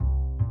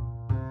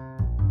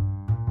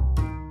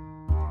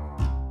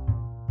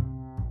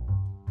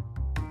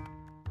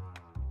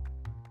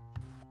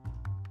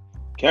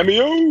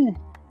Cameo. Woo!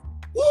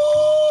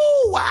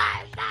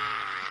 What's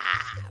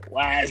up?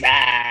 What's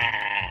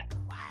that?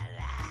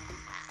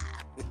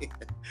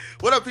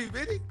 What up, P.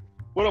 Biddy?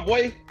 What up,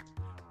 boy?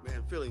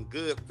 Man, feeling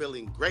good,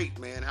 feeling great,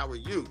 man. How are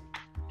you?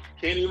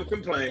 Can't even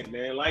complain,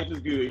 man. Life is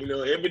good. You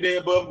know, every day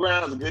above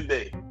ground is a good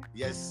day.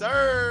 Yes,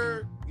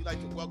 sir. We'd like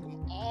to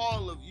welcome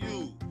all of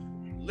you,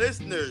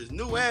 listeners,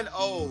 new and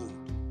old,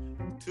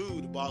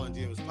 to the Ball and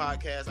Gyms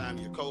podcast. I'm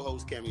your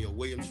co-host, Cameo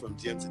Williams from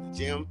Gym to the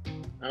Gym.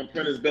 I'm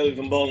Prentice Belly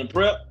from Ball and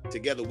Prep.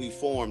 Together we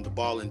form the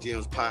Ball and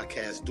Gyms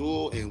podcast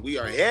duel, and we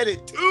are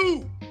headed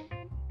to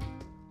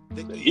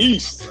the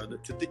east, my brother,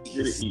 to the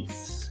east. To the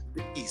east.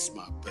 The east,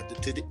 my brother,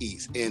 to the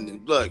east.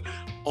 And look,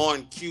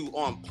 on cue,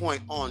 on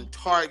point, on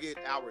target,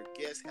 our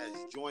guest has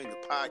joined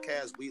the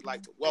podcast. We'd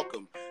like to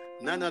welcome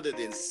none other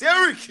than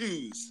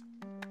Syracuse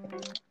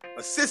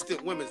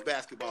assistant women's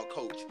basketball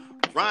coach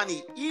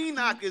Ronnie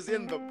Enoch is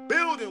in the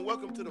building.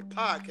 Welcome to the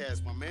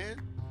podcast, my man.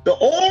 The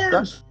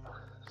orange.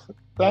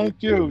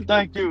 Thank you.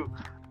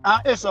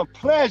 It's a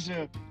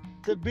pleasure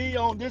to be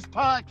on this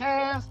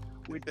podcast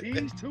with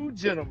these two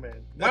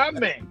gentlemen. My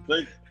man.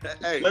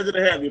 Hey, Pleasure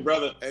to have you,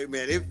 brother. hey,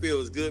 man, it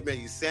feels good, man.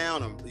 You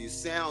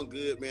sound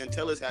good, man.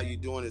 Tell us how you're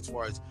doing as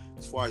far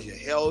as your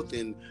health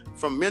and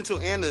from mental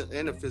and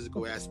the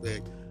physical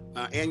aspect,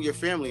 and your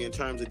family in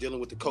terms of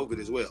dealing with the COVID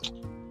as well.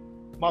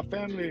 My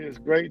family is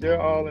great.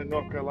 They're all in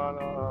North Carolina.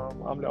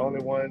 I'm the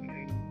only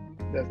one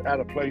that's out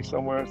of place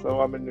somewhere, so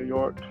I'm in New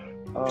York.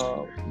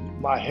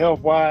 My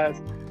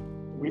health-wise,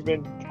 we've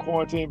been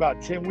quarantined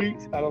about 10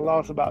 weeks. I done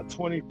lost about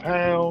 20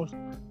 pounds.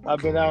 I've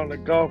been out on the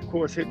golf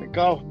course hitting the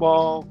golf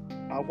ball.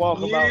 I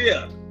walk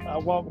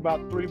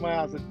about 3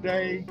 miles a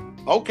day.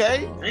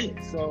 Okay.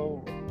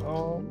 So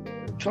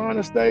trying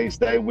to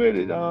stay with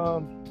it.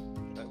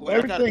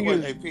 Everything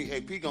is.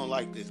 Hey, P gonna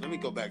like this. Let me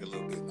go back a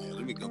little bit, man.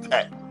 Let me go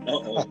back.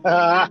 Uh-oh.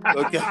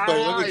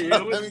 Okay,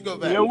 let me go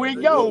back. Here we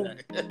go.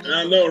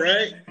 I know,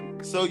 right?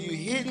 So you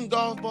hitting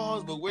golf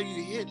balls, but where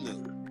you hitting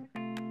them?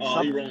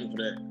 Oh, you wrong for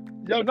that.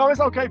 Yo, no, it's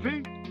okay,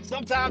 P.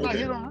 Sometimes I Okay.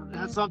 hit them,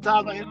 and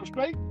sometimes I hit them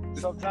straight.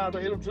 Sometimes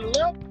I hit them to the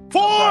left. Sometimes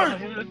Four. I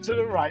hit them to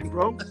the right,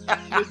 bro.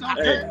 It's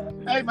okay.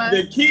 Hey, man.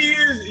 The key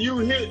is you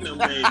hitting them,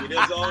 baby.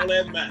 That's all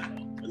that matters.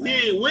 He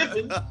ain't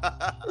whipping. Man,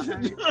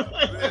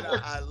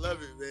 I love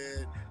it,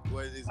 man.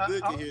 Well, it's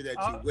good to hear that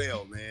you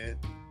well, man.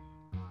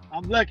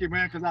 I'm lucky,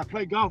 man, because I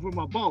play golf with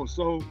my boss,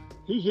 so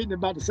he hitting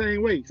about the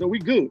same way, so we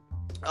good.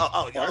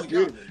 That's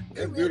beautiful.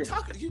 That's Man,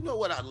 beautiful. you know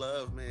what I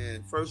love,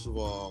 man? First of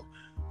all,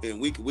 and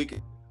we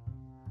can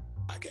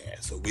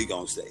podcast, so we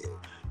gonna say it.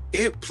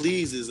 It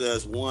pleases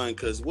us, one,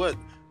 because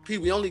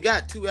we only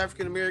got 2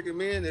 African American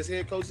men as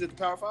head coaches at the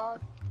Power 5,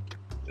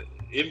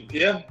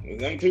 Yeah,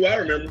 them two I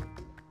remember.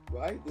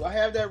 right? Do I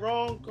have that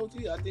wrong, Coach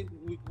E? I think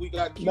we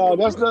got. No,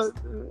 that's the.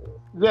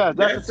 Yeah,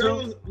 That that's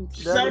the two.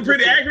 sounds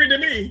pretty accurate to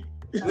me.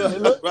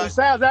 It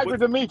sounds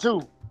accurate to me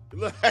too.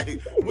 Look, hey,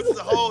 which is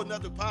a whole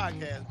nother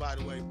podcast, by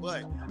the way.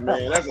 But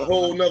Man, that's a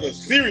whole nother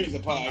series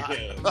of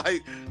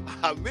podcasts.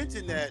 I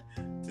mentioned that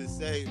to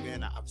say,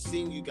 man, I've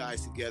seen you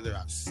guys together.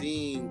 I've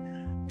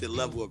seen the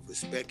level of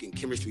respect and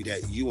chemistry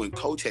that you and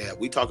Coach have.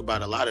 We talk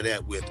about a lot of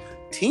that with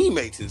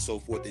teammates and so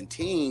forth and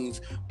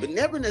teams, but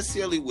never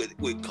necessarily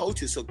with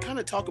coaches. So kind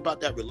of talk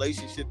about that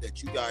relationship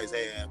that you guys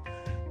have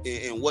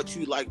and what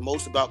you like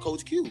most about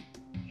Coach Q.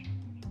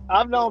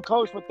 I've known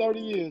Coach for 30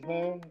 years,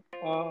 man.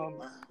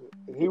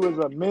 He was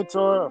a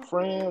mentor, a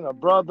friend, a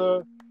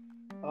brother.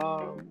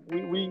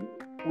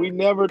 We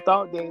never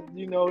thought that,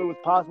 it was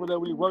possible that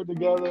we worked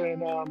together.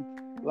 And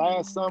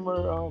last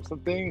summer,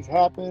 some things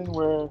happened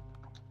where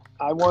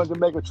I wanted to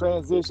make a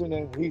transition,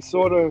 and he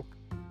sort of,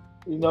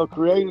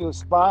 created a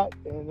spot,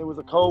 and there was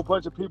a cold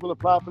bunch of people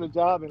applied for the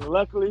job, and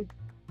luckily,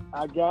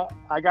 I got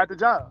the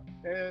job.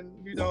 And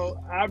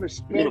I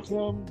respect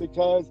him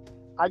because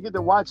I get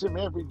to watch him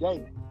every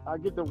day. I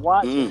get to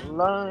watch and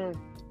learn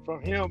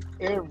from him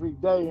every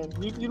day,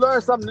 and you learn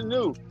something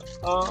new.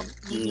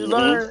 You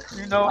learn,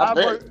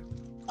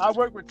 I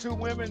work with 2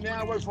 women,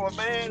 now I work for a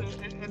man,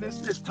 and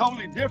it's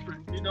totally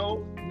different.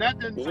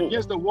 Nothing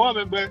against the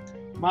woman, but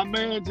my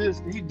man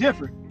he's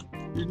different.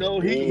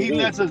 He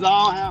lets us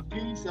all have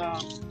peace.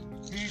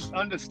 He's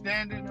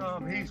understanding.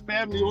 He's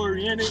family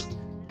oriented.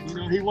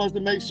 He wants to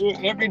make sure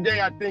every day.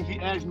 I think he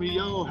asks me,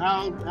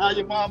 how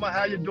your mama,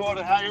 how your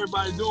daughter, how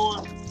everybody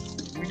doing?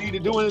 We need to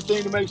do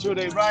anything to make sure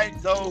they're right.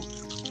 So,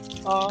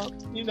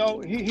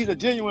 he's a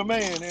genuine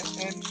man,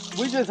 and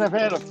we just have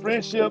had a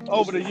friendship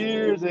over the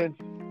years. And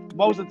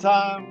most of the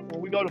time,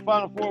 when we go to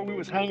Final Four, we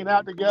was hanging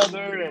out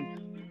together,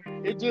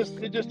 and it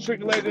just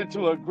trickled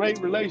into a great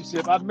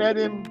relationship. I met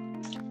him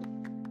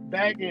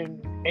back in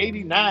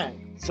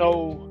 '89,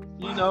 so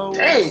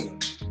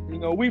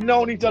we've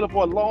known each other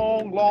for a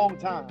long, long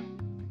time.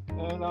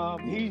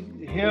 And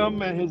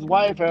him and his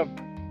wife have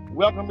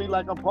welcomed me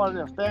like I'm part of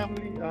their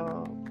family.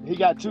 He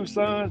got 2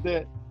 sons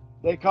that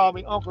they call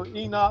me Uncle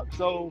Enoch,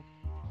 so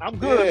I'm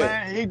good,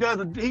 man. He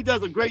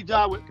does a great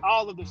job with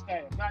all of the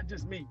staff, not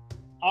just me,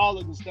 all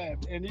of the staff.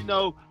 And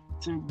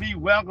to be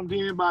welcomed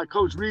in by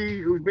Coach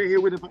Reed, who's been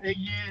here with him for 8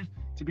 years,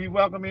 to be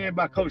welcomed in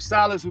by Coach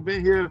Silas, who's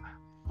been here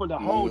for the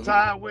whole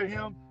time with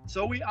him.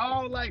 So we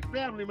all like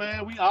family,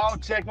 man. We all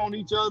check on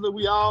each other.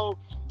 We all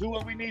do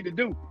what we need to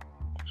do.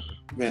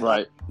 Man,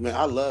 Right. Man,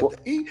 I love that.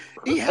 He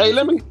Hey,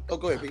 let me go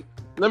ahead, Pete.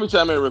 let me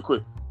chime in real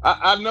quick.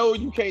 I know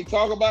you can't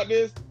talk about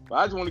this, but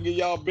I just want to give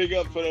y'all big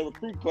up for the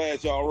recruit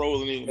class y'all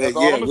rolling in. That's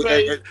all I'm gonna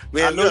say.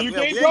 Man, I know you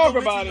can't talk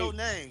about it,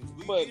 names.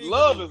 but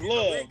love is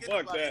love.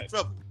 Fuck that.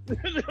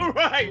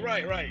 Right.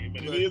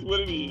 But it is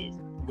what it is.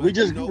 We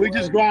just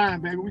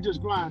grind, baby. We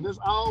just grind. That's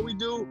all we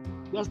do.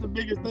 That's the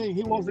biggest thing.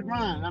 He wants to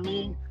grind. I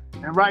mean,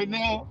 and right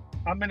now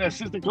I'm in the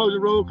assistant coach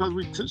role because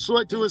we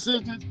short 2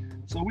 assistants,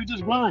 so we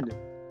just grinding.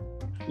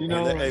 You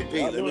know. Hey,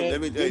 Pete, let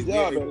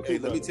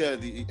me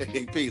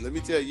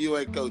tell you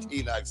and Coach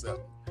Enoch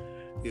something.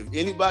 If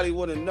anybody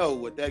want to know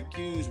what that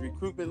Q's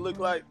recruitment look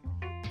like,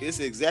 it's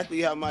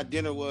exactly how my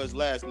dinner was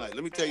last night.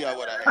 Let me tell y'all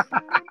what I had.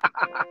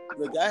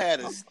 Look, I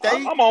had a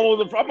steak. I'm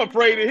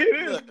afraid to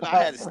hear this. Look,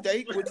 I had a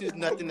steak, which is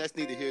nothing that's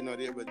neither here nor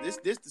there. But this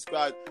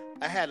describes.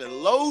 I had a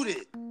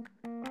loaded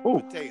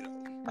potato.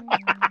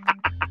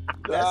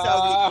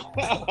 I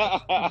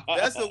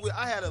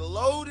had a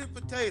loaded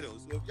potato.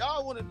 So if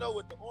y'all want to know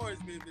what the orange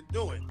man been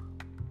doing,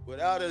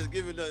 without us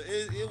giving us,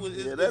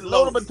 that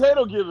loaded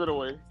potato gives it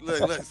away.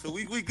 Look. So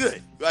we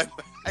good, right?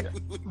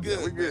 we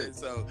good.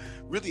 So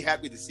really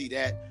happy to see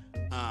that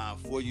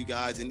for you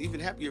guys, and even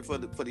happier for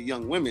the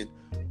young women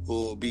who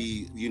will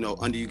be,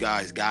 under you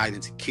guys'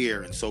 guidance and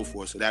care and so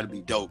forth. So that'll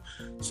be dope.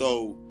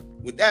 So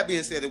with that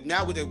being said,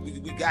 now we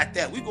got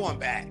that, we going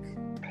back.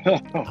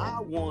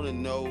 I want to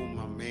know,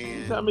 my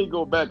man. Tell me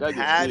go back.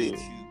 How did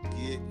you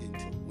get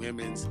into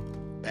women's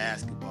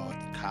basketball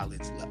at the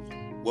college level?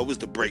 What was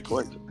the break?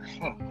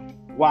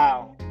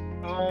 Wow.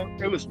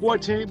 It was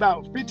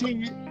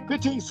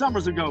 15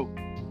 summers ago.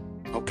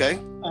 Okay.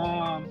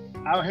 I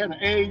had an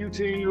AAU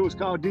team. It was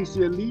called DC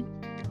Elite.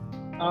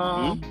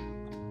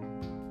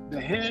 The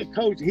head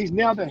coach, he's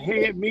now the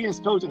head men's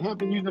coach at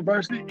Hampton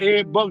University,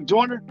 Ed Buck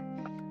Joyner.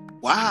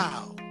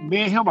 Wow.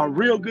 Me and him are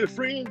real good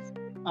friends.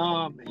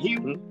 He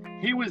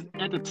was,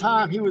 at the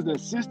time, he was the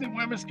assistant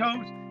women's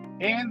coach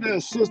and the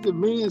assistant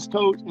men's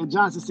coach at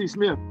Johnson C.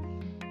 Smith.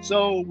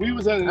 So we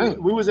was at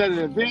an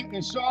event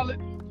in Charlotte,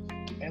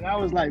 and I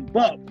was like,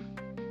 Buck,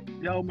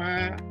 yo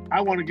man,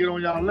 I want to get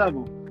on y'all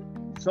level.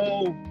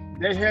 So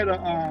they had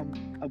a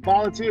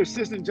volunteer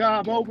assistant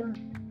job open.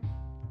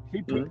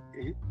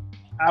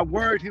 I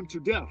worried him to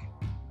death.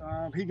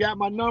 He got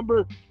my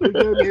number. He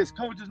gave me his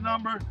coach's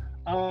number.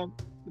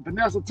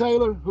 Vanessa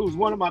Taylor, who's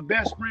one of my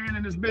best friends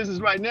in this business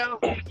right now.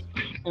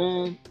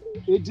 And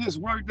it just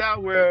worked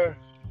out where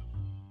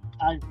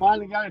I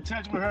finally got in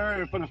touch with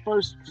her, and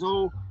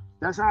so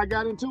that's how I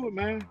got into it,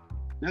 man.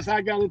 That's how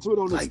I got into it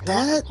on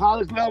the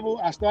college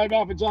level. I started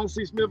off at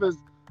Johnson C. Smith as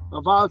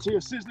a volunteer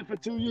assistant for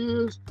 2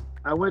 years.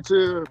 I went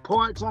to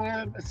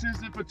part-time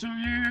assistant for 2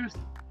 years.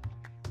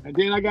 And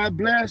then I got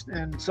blessed,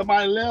 and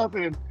somebody left,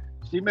 and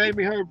she made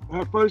me her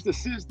first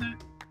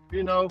assistant.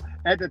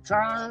 At the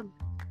time,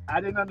 I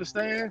didn't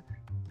understand,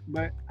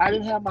 but I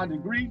didn't have my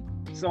degree.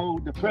 So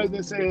the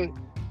president said,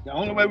 the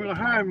only way we're going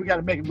to hire him, we got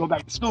to make him go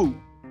back to school.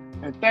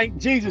 And thank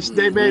Jesus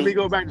they made me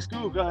go back to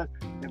school, because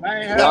if I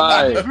ain't had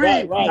my degree,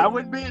 I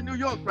wouldn't be in New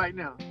York right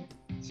now.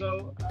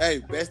 So, hey,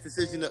 best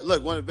decision.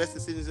 Look, one of the best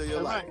decisions of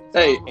your life.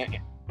 Hey, and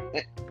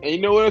you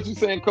know what else you're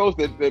saying, Coach,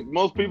 that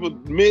most people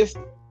missed?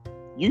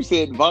 You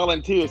said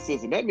volunteer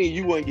assistant. That means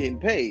you weren't getting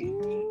paid.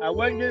 I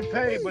wasn't getting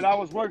paid, but I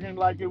was working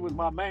like it was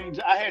my main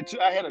job. I had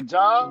a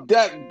job.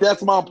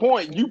 That's my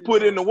point. You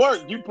put in the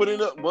work. You put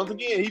it up. Once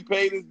again, he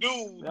paid his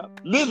dues.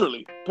 Yep.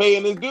 Literally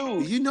paying his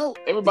dues.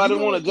 Everybody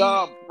want a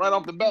job right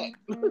off the bat.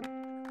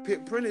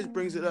 Prentice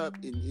brings it up,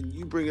 and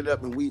you bring it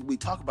up, and we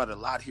talk about it a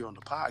lot here on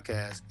the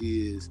podcast.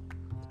 Is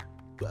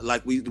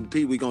like we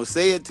gonna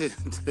say it to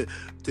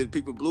the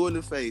people blue in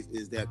the face,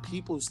 is that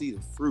people see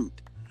the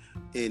fruit.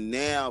 And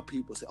now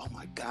people say, oh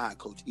my God,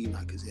 Coach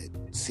Enoch is at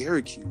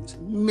Syracuse.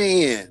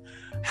 Man,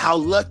 how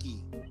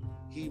lucky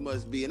he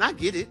must be. And I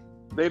get it.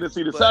 They didn't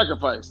see the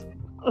sacrifice.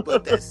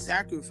 But that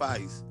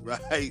sacrifice,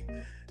 right?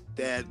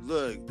 That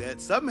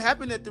something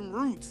happened at them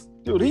roots.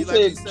 Dude, he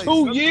said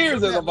 2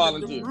 years as a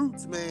volunteer.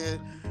 Roots, man.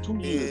 2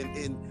 years.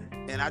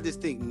 And I just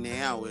think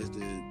now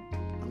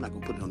I'm not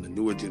gonna put it on the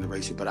newer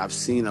generation, but I've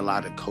seen a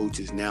lot of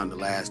coaches now in the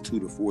last 2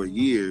 to 4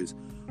 years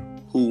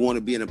who want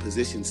to be in a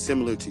position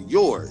similar to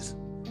yours,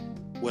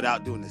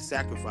 without doing the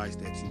sacrifice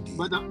that you did.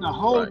 But the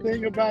whole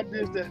thing about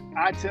this that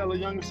I tell a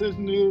young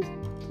assistant is,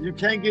 you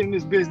can't get in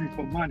this business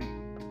for money.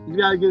 You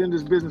got to get in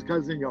this business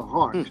because it's in your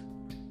heart.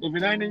 If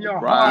it ain't in your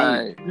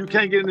heart, you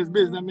can't get in this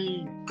business. I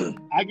mean,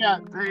 I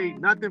got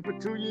paid nothing for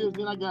 2 years.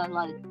 Then I got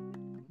like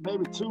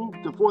maybe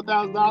 $2,000 to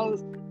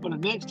 $4,000 for the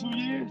next 2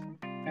 years.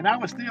 And I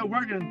was still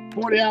working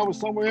 40 hours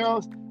somewhere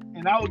else.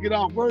 And I would get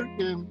off work.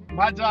 And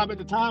my job at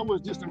the time was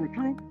just to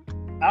recruit.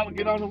 I would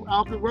get off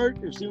the work,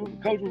 and the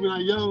coach would be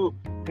like, yo,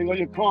 take on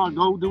your car and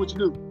go do what you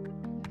do.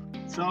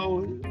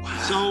 So,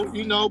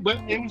 but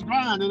it was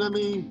grinding. I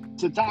mean,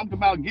 to talk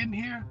about getting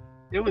here,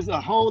 it was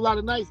a whole lot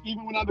of nights.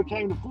 Even when I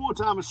became the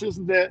full-time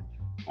assistant, that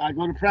I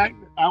would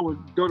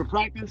go to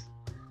practice.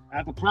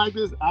 After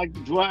practice, I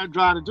drive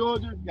to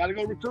Georgia, got to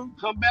go recruit,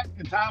 come back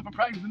in time for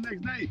practice the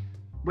next day.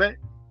 But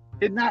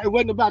it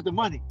wasn't about the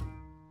money.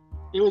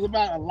 It was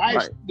about a life.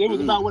 Right. It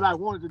was about what I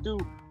wanted to do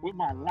with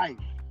my life.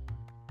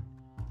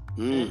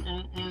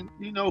 And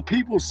you know,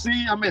 people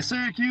see I'm at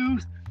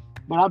Syracuse,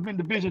 but I've been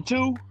Division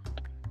II.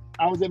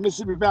 I was at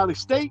Mississippi Valley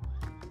State.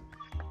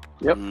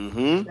 Yep.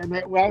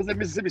 And when I was at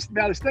Mississippi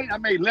Valley State, I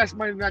made less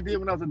money than I did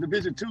when I was a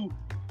Division II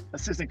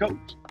assistant coach.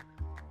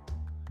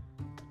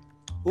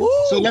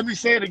 Ooh. So let me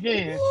say it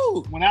again.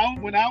 Ooh. When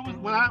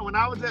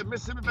I was at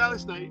Mississippi Valley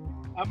State,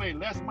 I made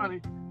less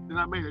money than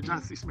I made at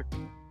Johnson C. Smith.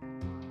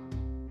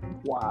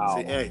 Wow.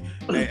 See,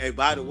 hey,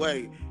 by the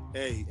way,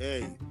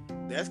 hey,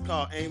 that's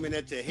called aiming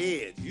at your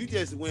head. You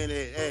just went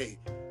at,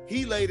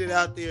 he laid it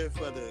out there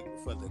for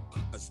the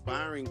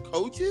aspiring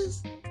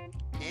coaches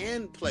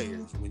and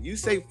players. When you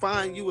say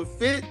find you a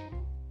fit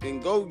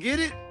and go get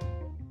it,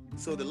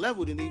 so the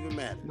level didn't even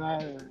matter.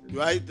 Nah,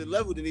 right? The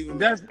level didn't even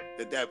matter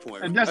at that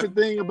point. And that's the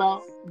thing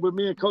about with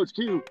me and Coach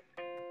Q.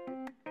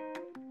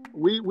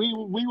 We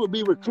would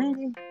be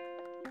recruiting,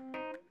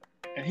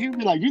 and he would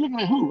be like, "You looking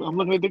at who?" I'm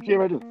looking at the kid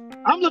right there.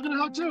 I'm looking at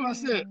her too. I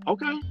said,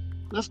 "Okay,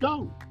 let's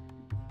go."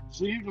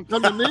 So you can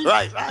come to me.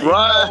 Right.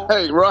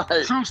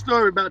 True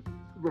story about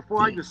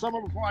the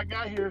summer before I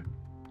got here,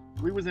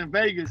 we was in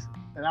Vegas,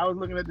 and I was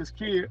looking at this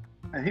kid,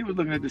 and he was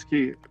looking at this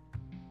kid,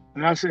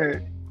 and I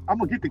said, "I'm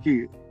gonna get the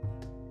kid."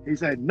 He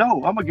said,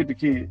 "No, I'm gonna get the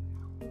kid."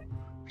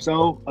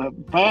 So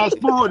fast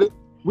forward,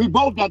 we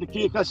both got the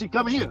kid because she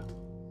come here.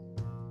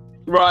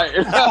 Right.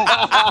 So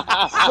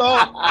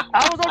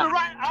I was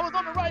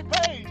on the right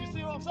page. You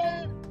see what I'm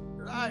saying?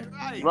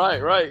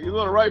 Right. You're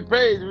on the right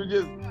page. We're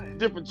just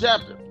different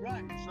chapter.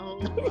 Right. So,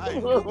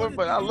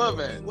 but I love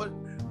that.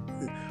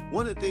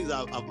 One of the things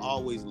I've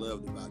always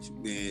loved about you,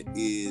 man,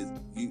 is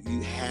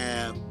you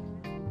have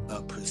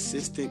a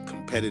persistent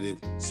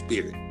competitive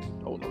spirit.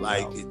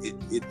 Like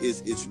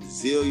it's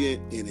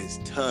resilient and it's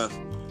tough.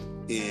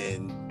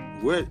 And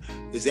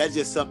is that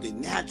just something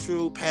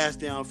natural passed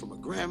down from a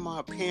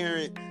grandma,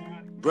 parent,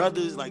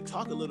 brothers? Like,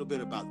 talk a little bit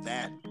about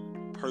that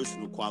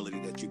personal quality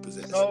that you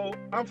possess. So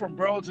I'm from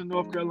Burlington,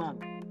 North Carolina.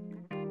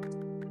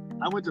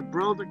 I went to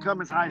Burlington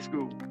Cummings High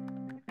School.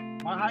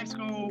 My high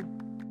school,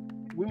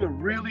 we were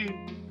really,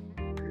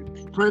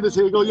 Prentice,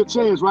 here you go, your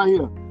chairs right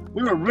here.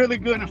 We were really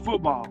good in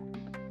football.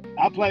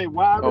 I played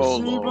wide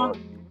receiver,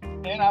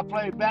 and I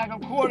played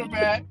backup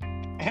quarterback,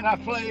 and I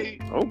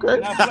played.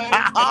 Okay.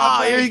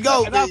 Here you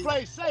go. And I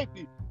played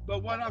safety.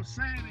 But what I'm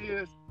saying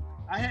is,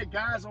 I had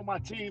guys on my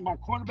team. My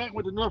quarterback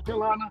went to North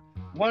Carolina.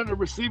 One of the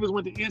receivers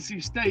went to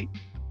NC State.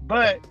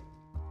 But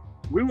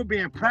we would be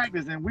in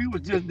practice, and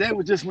they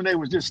were just when they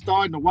was just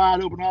starting the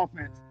wide open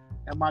offense.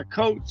 And my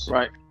coach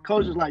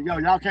was like, "Yo,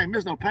 y'all can't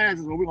miss no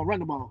passes, or we're gonna run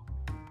the ball."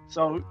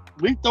 So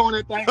we throwing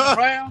that thing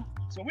around.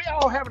 So we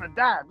all having a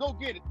dive. Go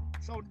get it.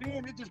 So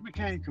then it just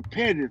became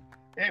competitive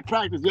at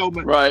practice. Yo,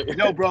 bro,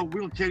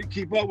 we gonna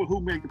keep up with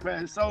who make the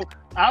passes. So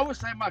I would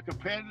say my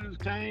competitors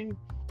came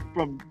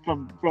from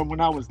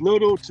when I was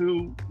little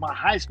to my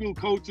high school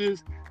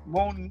coaches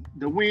wanting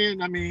to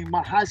win. I mean,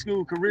 my high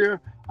school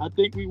career, I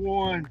think we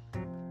won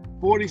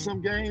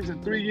 40-some games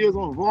in 3 years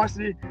on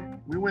varsity.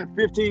 We went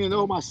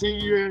 15-0 my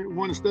senior year,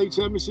 won the state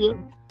championship.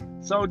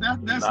 So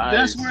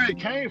that's where it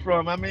came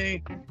from. I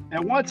mean,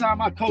 at one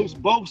time I coached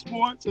both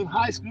sports in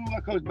high school. I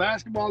coached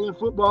basketball and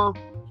football.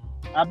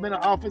 I've been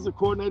an offensive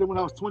coordinator when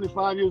I was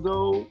 25 years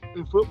old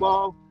in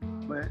football.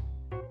 But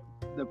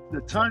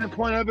the turning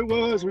point of it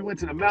was we went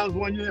to the mountains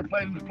one year and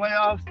played in the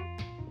playoffs,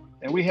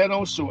 and we had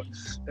on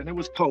shorts, and it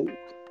was cold.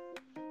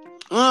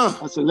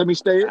 I said, let me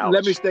stay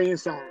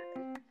inside.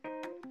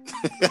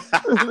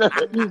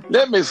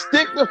 Let me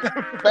stick to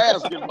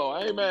basketball.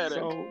 I ain't mad at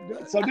it.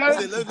 So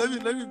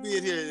let me be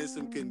in here in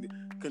some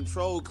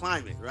controlled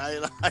climate,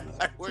 right?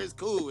 Like where it's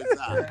cool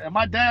inside. And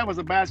my dad was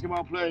a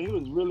basketball player. He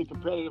was really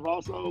competitive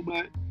also,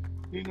 but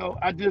you know,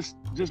 I just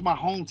my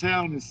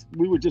hometown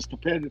we were just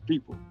competitive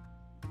people.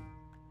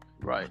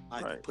 Right.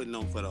 Putting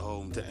on for the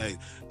hometown. Hey,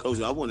 Coach,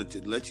 I wanted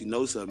to let you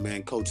know something,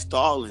 man. Coach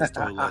Stallings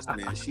told us,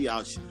 man, she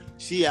outshoot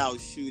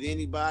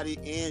anybody,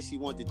 and she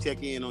wanted to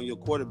check in on your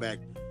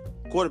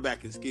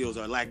quarterbacking skills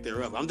or lack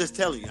thereof. I'm just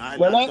telling you.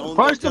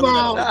 First of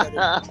all, I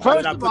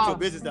put your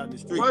business out in the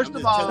street. First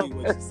of all, telling you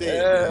what she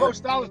said. Coach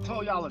Stallings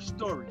told y'all a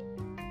story.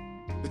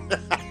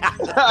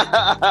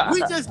 We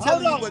just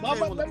telling you what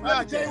came on the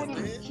podcast,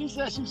 man. She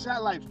said she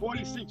shot like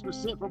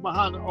 46% from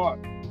behind the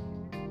arc.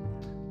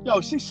 Yo,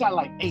 she shot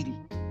like 80.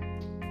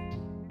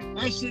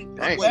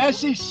 And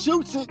she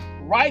shoots it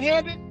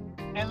right-handed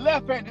and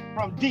left-handed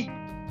from deep.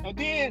 And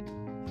then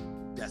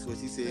that's what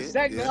she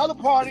said. The other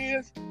part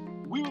is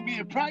we would be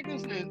in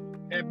practice,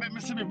 and at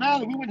Mississippi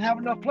Valley we wouldn't have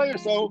enough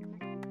players, so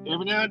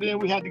every now and then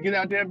we had to get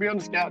out there and be on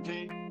the scout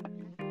team.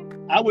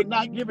 I would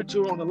not give it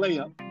to her on the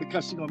layup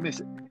because she's gonna miss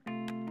it.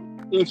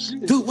 She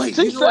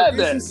said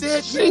that.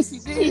 She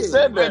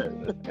said that.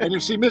 And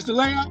if she missed the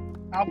layup,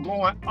 I'm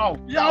going, "Oh,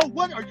 yo,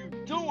 what are you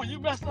doing?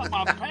 You messed up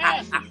my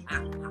passes."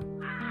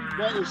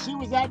 But if she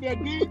was out there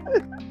deep,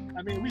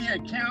 I mean, we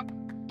had camp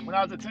when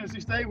I was at Tennessee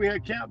State. We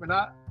had camp,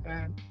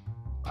 and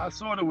I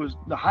sort of was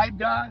the hype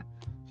guy.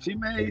 She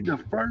made the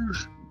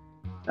first,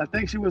 I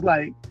think she was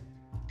like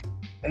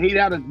 8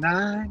 out of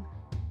 9.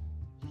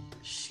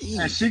 Jeez.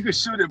 And she could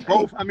shoot it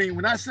both. I mean,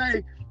 when I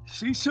say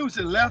she shoots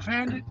it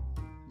left-handed,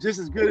 just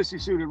as good as she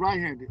shoots it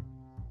right-handed.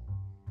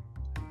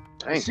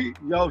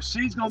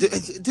 She's gonna.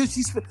 Dude,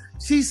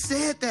 she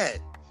said that.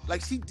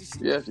 Like she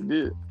yeah, she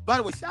did. By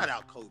the way, shout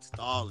out Coach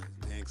Stallings,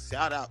 man.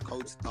 Shout out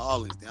Coach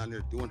Stallings down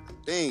there doing her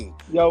thing.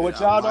 Yo, what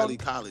y'all don't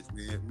College,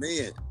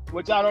 man.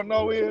 What y'all don't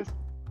know is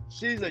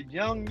she's a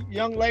young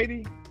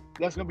lady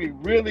that's gonna be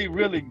really,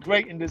 really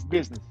great in this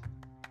business.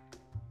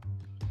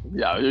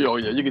 Yeah,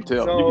 you can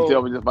tell. So, you can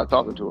tell me just by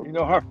talking to her. You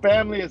know, her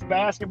family is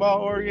basketball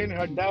oriented.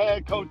 Her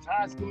dad coached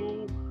high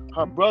school.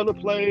 Her brother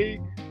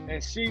played,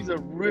 and she's a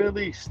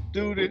really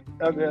student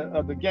of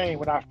the game.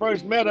 When I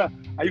first met her,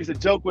 I used to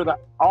joke with her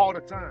all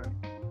the time.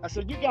 I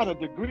said, "You got a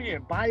degree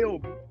in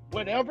bio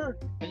whatever,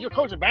 and you're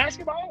coaching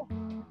basketball?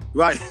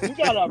 Right? You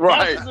got a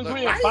master's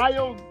degree in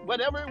bio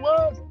whatever it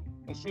was?"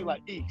 And she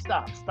like,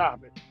 stop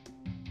it."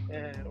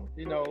 And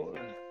you know.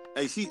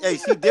 Hey, she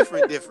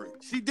different.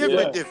 She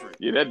different.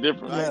 Yeah, that's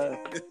different.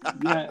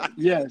 Right?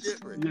 Yes.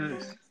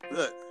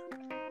 Look,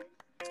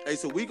 hey,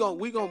 so we gonna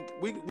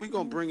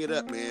bring it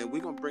up, man. We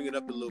gonna bring it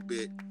up a little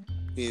bit,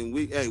 and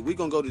we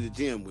gonna go to the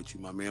gym with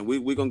you, my man.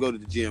 We gonna go to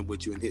the gym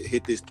with you and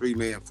hit this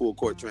 3-man full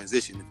court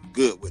transition. If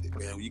you're good with it,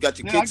 man. You got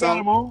your kicks on? I got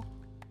them on.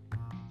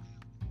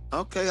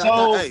 Okay.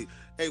 So,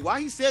 hey, why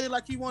he said it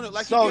like he wanted,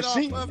 like so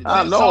he get off?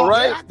 I know,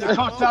 right? The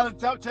coach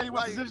tell you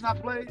what position I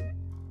played.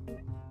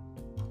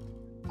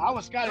 I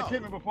was Scottie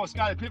Pippen before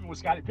Scottie Pippen was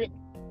Scottie Pippen.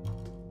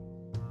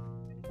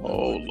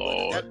 Oh,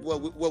 Lord.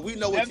 Well, we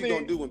know what you're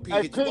going to do when Pete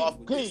hits you off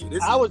with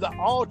this. I was the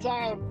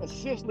all-time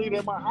assist leader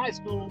in my high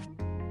school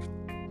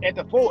at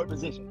the forward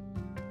position.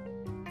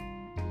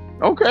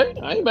 Okay.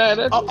 I ain't mad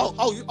at you.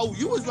 Oh,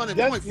 you was running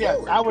point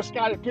forward. I was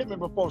Scottie Pippen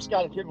before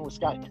Scottie Pippen was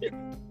Scottie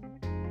Pippen.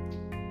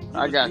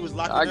 I got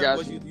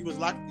you. You was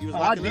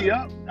locking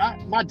up?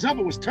 My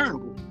jumper was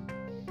terrible.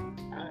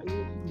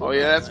 Oh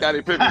yeah, that's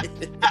Scottie Pippen.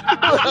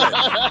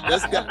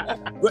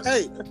 But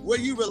hey, were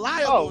you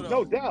reliable? Oh,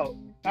 no doubt.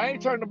 I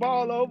ain't turning the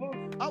ball over.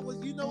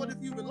 You know what? If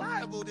you're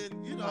reliable,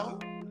 then you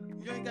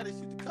ain't got to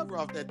shoot the cover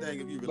off that thing.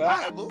 If you're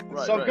reliable,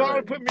 go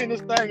and put me in this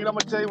thing, and I'm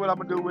gonna tell you what I'm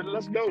gonna do with it.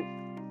 Let's go.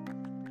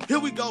 Here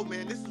we go,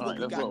 man. This is what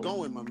we got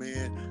going, my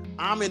man.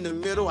 I'm in the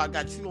middle. I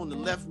got you on the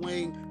left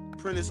wing.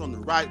 Prentice on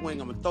the right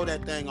wing. I'm gonna throw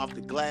that thing off the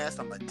glass.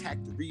 I'm gonna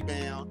attack the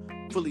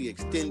rebound, fully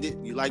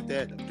extended. You like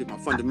that? I did my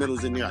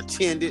fundamentals in there. I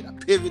chinned it. I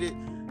pivoted.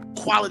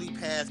 Quality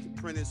pass to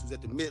Prentice, who's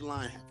at the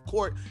midline half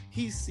court.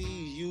 He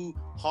sees you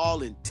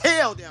hauling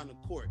tail down the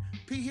court.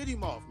 P, hit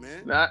him off,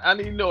 man. Now, I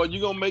need to know, are you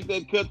going to make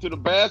that cut to the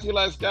basket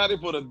like Scottie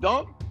for the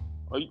dunk?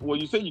 Well,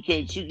 you say you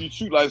can't shoot. You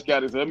shoot like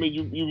Scottie. So, I mean,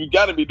 you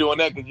got to be doing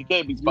that because you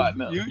can't be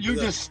spotting up. You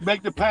just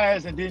make the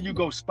pass and then you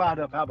go spot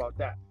up. How about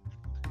that?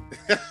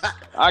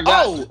 I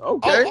got you.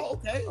 Okay.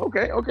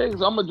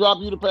 So I'm going to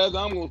drop you the pass.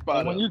 I'm going to spot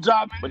up. When you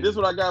drop me. But this is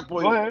what I got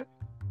for you. Go ahead.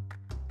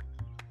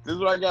 This is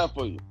what I got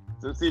for you.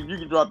 So see if you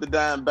can drop the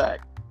dime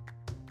back.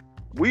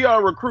 We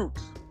are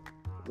recruits.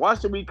 Why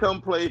should we come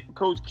play for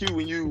Coach Q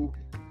and you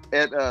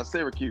at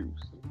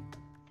Syracuse?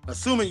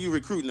 Assuming you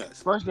recruiting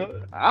us. First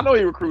of, I know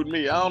he recruited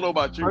me. I don't know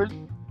about you.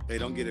 Hey,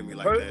 don't get at me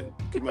like that.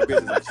 Keep my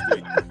business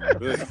on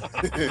the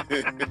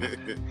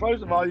street.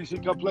 First of all, you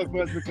should come play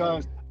for us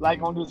because,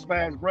 like on this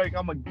fast break,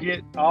 I'm going to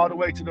get all the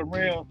way to the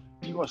rim.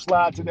 You're going to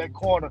slide to that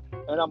corner,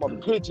 and I'm going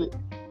to pitch it.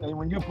 And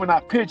when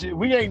I pitch it,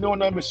 we ain't doing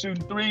nothing but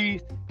shooting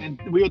threes,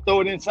 and we'll throw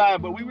it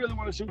inside. But we really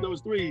want to shoot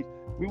those threes.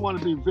 We want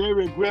to be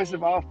very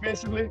aggressive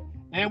offensively,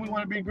 and we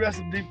want to be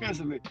aggressive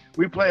defensively.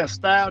 We play a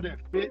style that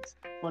fits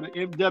for the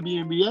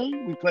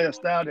WNBA. We play a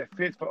style that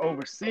fits for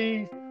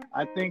overseas.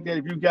 I think that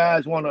if you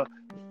guys want to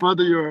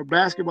further your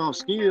basketball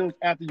skills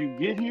after you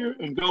get here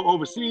and go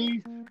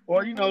overseas,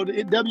 or, the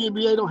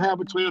WNBA don't have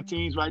 12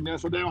 teams right now,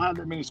 so they don't have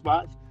that many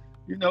spots.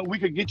 We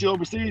could get you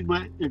overseas,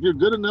 but if you're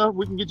good enough,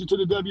 we can get you to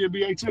the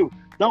WNBA too.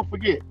 Don't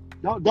forget.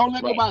 Don't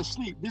let nobody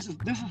sleep. This is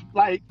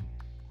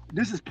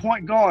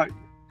point guard.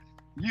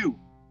 You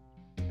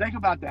think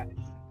about that.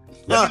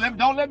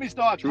 Don't let me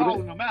start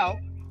calling them out,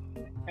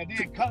 and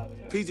then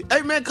PG.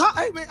 Hey man,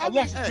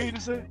 Alexis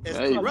Peterson. As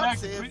Corrupt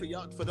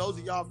said for those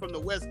of y'all from the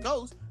West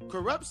Coast,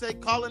 Corrupt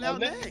said calling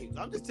out names.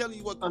 I'm just telling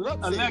you what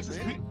Corrupt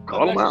said, man.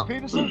 Call him out.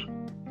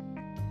 Peterson.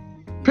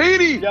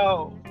 Petey.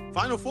 Yo.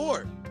 Final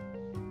Four.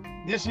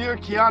 This year,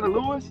 Kiana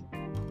Lewis.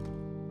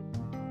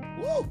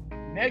 Woo.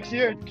 Next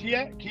year,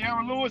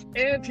 Kiara Lewis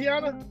and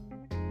Tiana.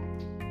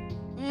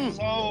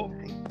 So,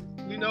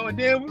 and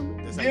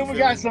then we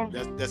got some.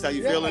 That's how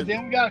you feeling. And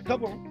then we got a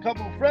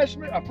couple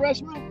freshmen. A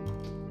freshman.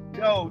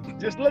 Yo,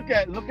 just look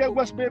at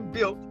what's been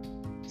built.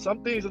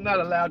 Some things are not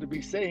allowed to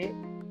be said.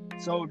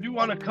 So if you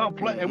want to come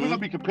play, and we're gonna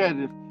be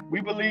competitive. We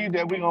believe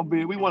that we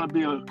want to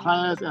be a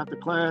class after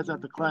class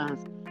after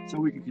class, so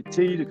we can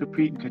continue to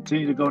compete and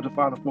continue to go to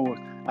Final Fours.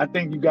 I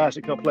think you guys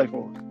should come play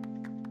for us.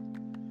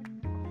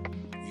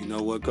 You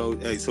know what,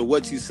 Coach? Hey, so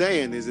what you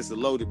saying is it's a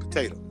loaded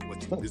potato.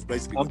 It's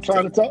basically. I'm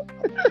trying to talk.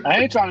 I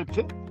ain't trying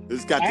to.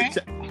 It's got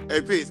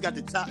Hey, P, it's got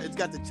the chives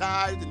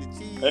and the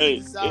cheese. Hey,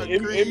 and the sour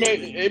it cream.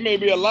 may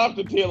be a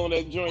lobster tail on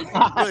that joint.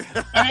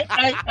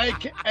 hey,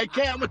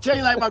 Cam, I'm gonna tell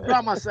you like my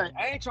grandma say.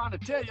 I ain't trying to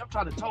tell you. I'm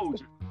trying to told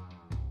you.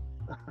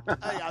 Hey,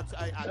 I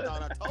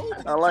thought I told you.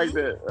 I like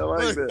that. You know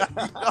what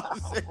I'm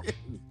saying?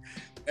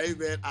 Hey,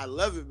 man, I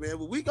love it, man.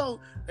 But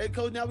hey,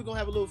 Coach, now we're going to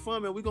have a little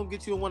fun, man. We're going to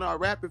get you in one of our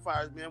rapid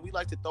fires, man. We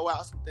like to throw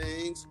out some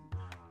things,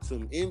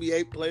 some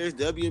NBA players,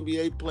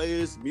 WNBA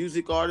players,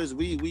 music artists.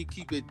 We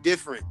keep it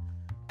different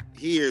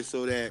here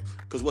so that,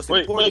 because what's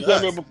important to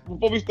us.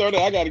 Before we start,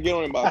 I got to get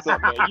on him about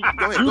something, man.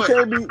 Go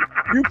ahead.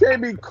 You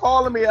can't be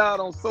calling me out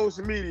on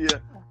social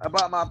media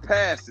about my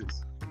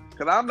passes,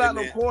 because I'm not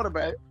no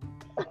quarterback.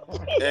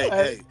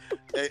 Hey,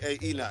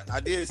 Enoch,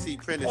 I did see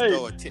Prentice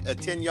throw a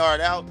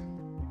 10-yard out.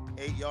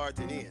 8 yards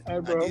and in. Hey,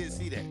 bro. I didn't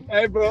see that.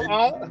 Hey, bro.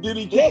 Did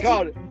he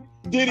catch it?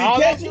 Did he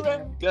catch it?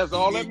 That's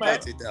all that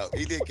matters.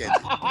 He did catch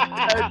it.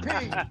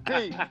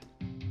 Hey, P,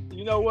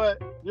 you know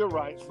what? You're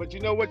right. But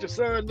you know what your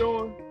son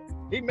doing?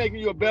 He making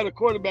you a better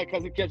quarterback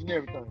because he catching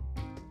everything.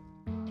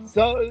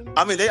 So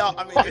I mean, he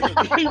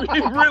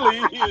really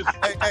is.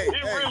 Hey,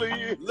 really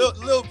is.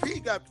 Lil P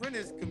got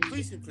Prentice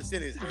completion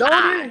percentage.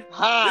 Don't he?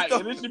 High,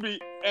 and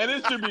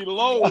it should be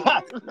low.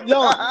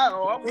 Yo,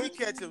 he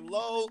catch him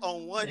low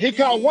on one. He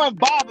caught one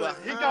bobbling.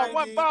 He got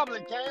one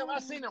bobbling, Cam. I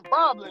seen him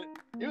bobbling.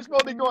 He was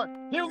supposed to be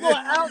going. He was going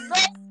out.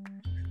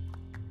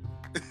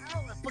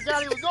 I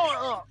forgot he was going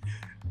up.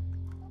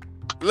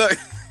 Look,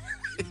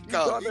 he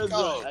called.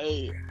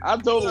 Hey, I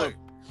told him.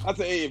 I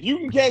said, hey, if you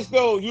can catch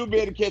those, you'll be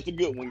able to catch a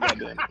good one,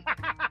 goddamn.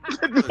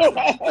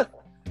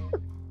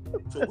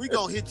 So we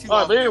gonna hit you. All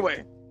right, but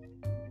anyway,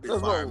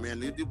 fire,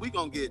 man. We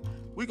gonna get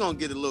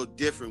a little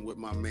different with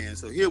my man.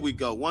 So here we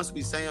go. Once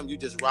we say them, you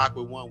just rock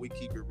with one. We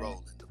keep it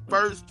rolling. The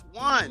first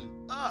one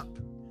up: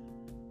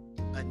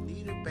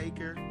 Anita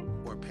Baker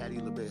or Patti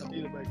LaBelle?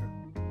 Anita Baker.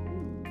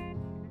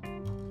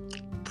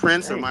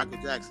 Prince or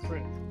Michael Jackson?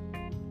 Prince.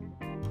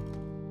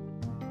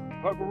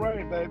 Purple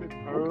Rain, baby.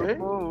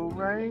 Purple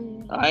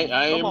Rain. I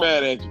ain't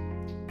mad at you.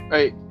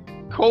 Hey,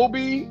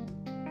 Kobe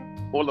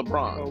or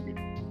LeBron? Kobe.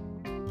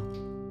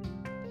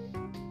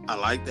 I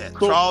like that.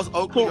 Charles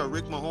Oakley or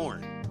Rick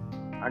Mahorn?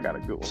 I got a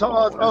good one.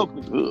 Charles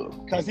Oakley.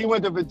 Because he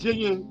went to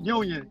Virginia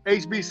Union,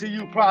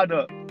 HBCU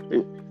product.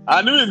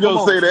 I knew he was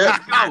going to say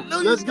that.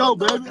 Let's go,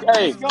 baby.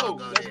 Hey.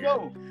 Let's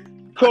go.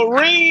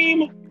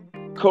 Kareem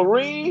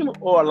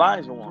or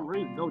Elijah Wan?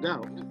 Kareem, no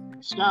doubt.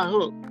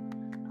 Skyhook.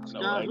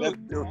 Right. That's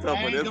still tough.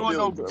 I ain't doing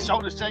no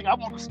shoulder shake. I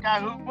want the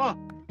Skyhook one.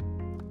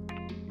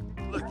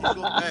 Look,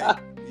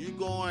 you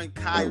going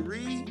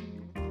Kyrie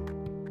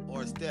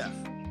or Steph?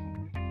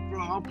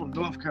 Bro, I'm from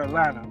North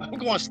Carolina. I'm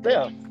going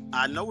Steph.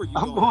 I know where you're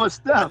going. I'm going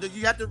Steph.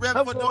 You have to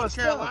rep for North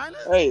Carolina?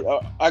 Hey,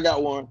 I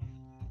got one.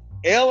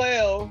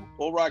 LL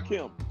or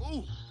Rakim?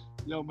 Ooh.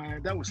 Yo,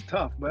 man, that was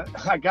tough, but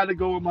I got to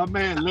go with my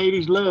man,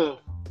 Ladies Love.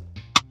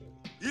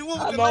 You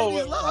went with the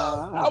Ladies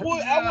Love? I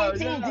would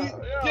too.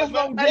 Just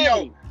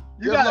longevity.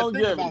 You gotta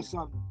think about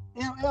something.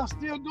 LL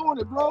still doing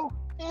it, bro.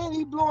 And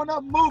he blowing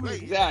up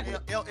movies. Exactly.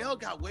 LL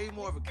got way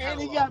more of a catalog.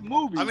 And he got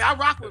movies. I mean, I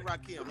rock with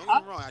Rakim. Don't get me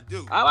wrong, I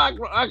do.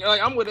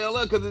 I'm with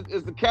LL because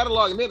it's the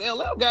catalog. And then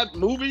LL got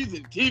movies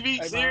and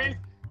TV series.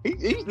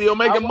 He's still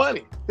making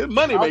money. His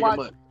money making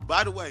money.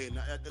 By the way,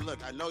 look,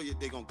 I know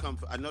they're gonna come.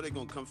 I know they're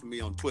gonna come for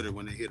me on Twitter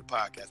when they hear the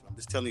podcast. But I'm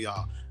just telling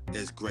y'all,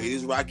 as great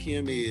as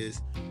Rakim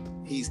is,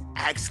 he's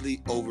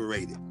actually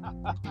overrated.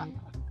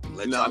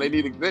 They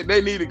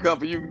need to come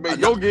for you.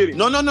 Go get it.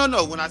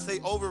 No. When I say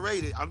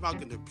overrated, I'm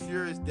talking the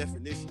purest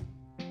definition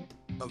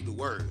of the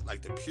word.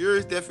 Like the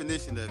purest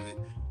definition of it.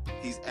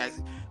 He's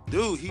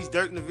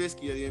Dirk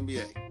Nowitzki of the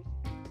NBA.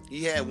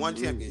 He had one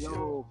championship.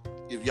 Yo.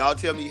 If y'all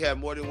tell me he had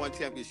more than one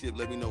championship,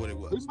 let me know what it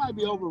was. He might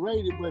be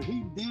overrated, but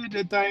he did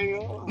the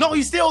thing. No,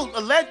 he's still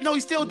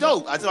he's still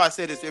dope. That's why I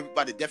said this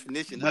by the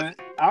definition of it.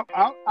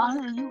 I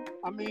hear you.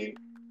 I mean,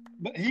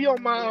 but he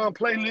on my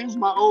playlist,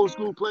 my old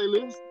school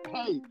playlist.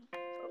 Hey.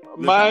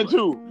 Mine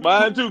too.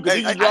 Because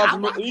he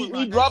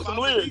dropped some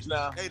lyrics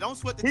now. Hey, don't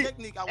sweat the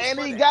technique.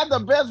 He got the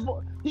best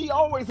voice. He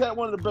always had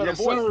one of the better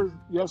voices.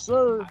 Yes,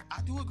 sir.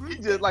 I do agree.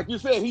 He just, like you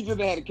said, he just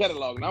had a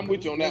catalog, and I'm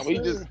with you on that one.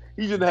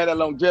 He just had that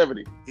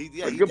longevity.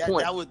 Good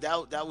point.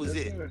 That was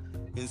it.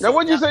 Now,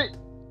 what'd you say?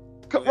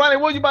 Ronnie,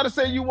 what you about to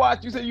say you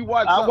watched? You said you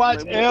watched I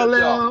watched LL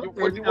and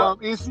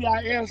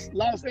NCIS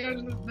Los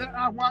Angeles.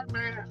 I watched,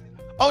 man.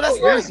 Oh, that's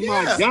right.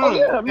 My God. Oh,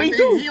 yeah, me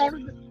too.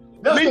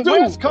 Me too.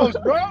 West Coast,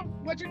 bro.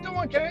 What you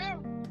doing,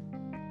 Cam?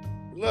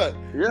 Look.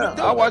 Yeah,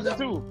 I watch it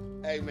too.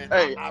 Hey, man.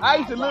 Hey, I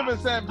used to live in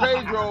San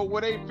Pedro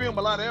where they film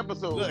a lot of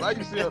episodes. Look. I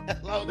used to live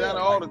down there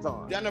all the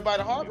time. Down there by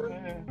the harbor?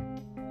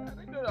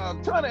 They do a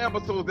ton of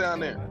episodes down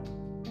there.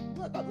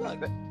 Look.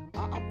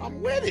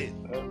 I'm with it.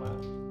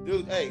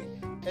 Dude, hey,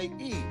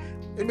 E.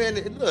 Hey, man,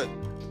 look.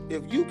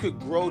 If you could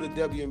grow the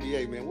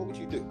WNBA, man, what would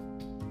you do?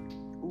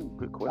 Ooh,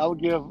 good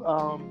question.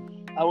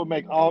 I would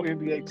make all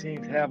NBA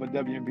teams have a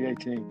WNBA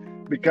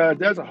team because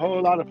there's a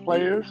whole lot of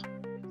players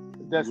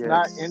that's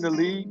not in the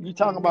league. You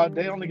talking about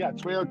they only got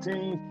 12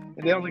 teams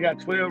and they only got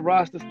 12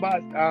 roster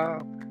spots.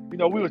 You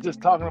know, we were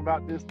just talking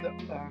about this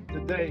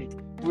today.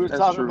 We were That's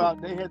talking true.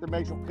 about they had to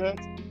make some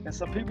cuts, and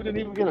some people didn't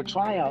even get a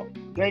tryout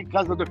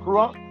because of the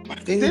corrupt.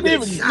 Didn't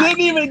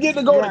even get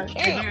to go Right. to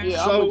camp. And then,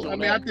 Yeah, so I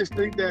mean, I just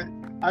think that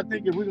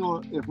if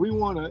we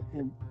want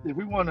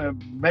to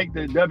make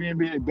the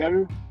WNBA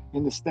better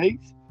in the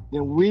states,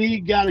 then we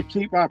got to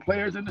keep our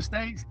players in the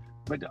states.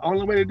 But the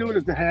only way to do it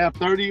is to have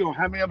 30 or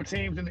how many other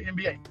teams in the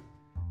NBA.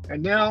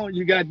 And now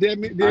you got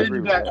them. Then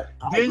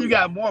you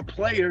got more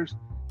players.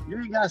 You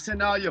ain't got to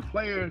send all your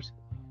players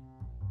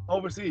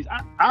overseas.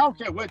 I don't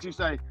care what you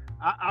say.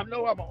 I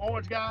know I'm an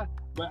Orange guy,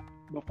 but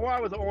before I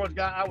was an Orange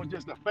guy, I was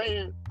just a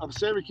fan of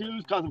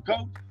Syracuse because of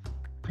Coach.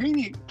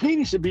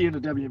 Petey should be in the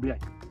WNBA.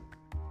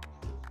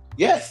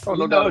 Yes. Oh,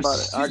 no doubt about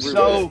it. I agree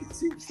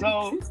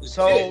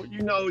So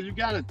you know, you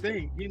got to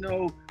think. You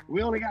know,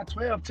 we only got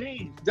 12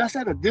 teams. That's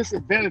at a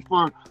disadvantage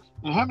for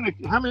how many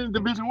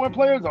Division I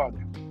players are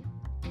there?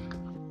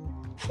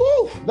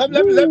 Let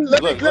me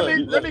cut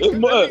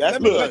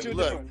you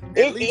Look, different.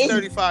 at least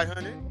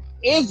 3,500.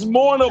 It's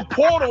more in a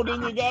portal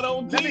than you got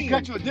on Let me team.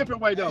 cut you a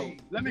different way, though.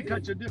 Let me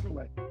cut you a different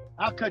way.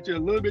 I'll cut you a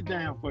little bit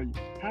down for you.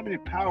 How many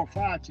Power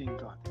 5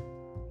 teams are there?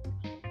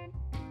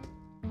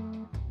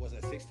 Was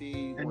that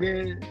 60? And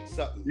then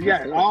Something. you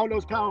got all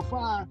those Power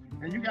 5,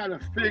 and you got to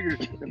figure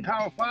the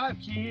Power 5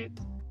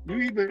 kids. You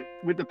even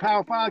with the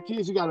Power 5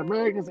 kids, you got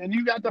Americans, and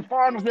you got the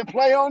foreigners that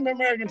play on the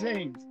American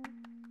teams.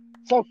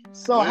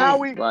 So how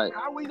we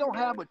don't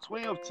have a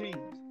 12 teams?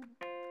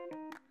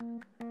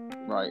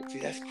 Right. See,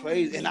 that's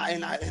crazy. And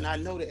I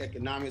know the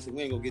economics, and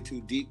we ain't gonna get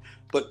too deep,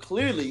 but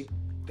clearly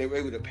they were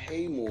able to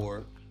pay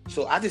more.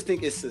 So I just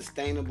think it's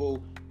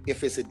sustainable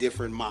if it's a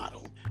different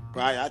model,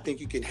 right? I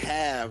think you can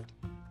have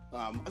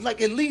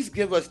like at least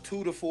give us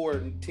 2 to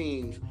 4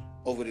 teams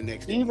over the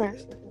next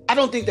years. I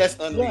don't think that's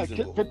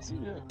unreasonable.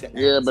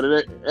 Yeah, but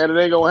it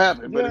ain't gonna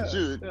happen. But it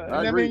should.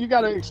 I agree. mean, you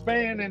got to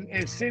expand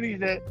in cities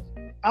that.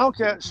 I don't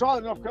care.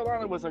 Charlotte, North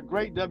Carolina was a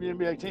great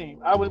WNBA team.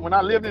 When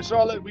I lived in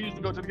Charlotte, we used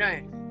to go to the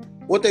games.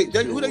 Who they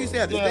used to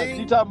have?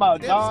 You talking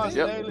about Dawn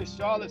Yep. Staley,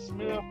 Charlotte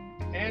Smith,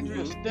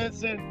 Andrea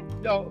Stinson,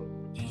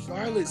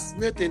 Charlotte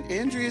Smith and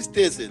Andrea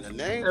Stinson, the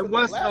name. and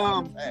what's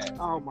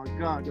oh my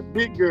God, the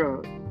big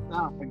girl.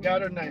 I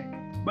forgot her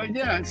name. But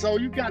yeah, so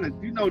you got to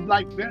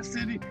like that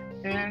city,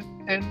 and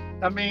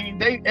I mean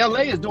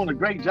LA is doing a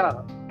great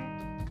job.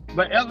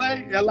 But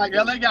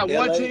LA got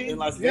one team. In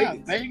Las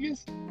Vegas.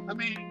 Vegas. I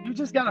mean, you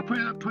just got to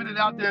put it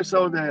out there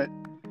so that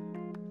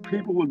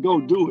people will go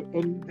do it.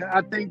 And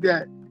I think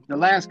that the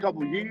last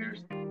couple of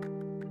years,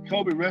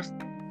 Kobe rest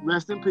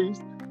in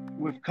peace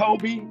with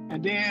Kobe,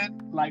 and then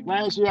like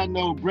last year, I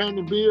know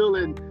Brandon Beal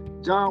and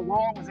John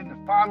Wall was in the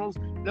finals.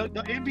 The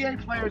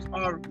NBA players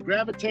are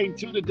gravitating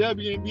to the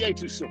WNBA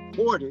to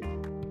support it.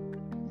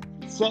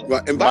 So,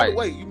 right. And by the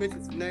way, you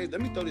mentioned some names.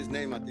 Let me throw this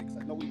name out there because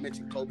I know we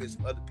mentioned Kobe and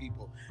some other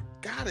people.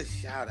 Gotta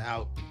shout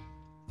out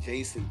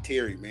Jason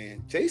Terry,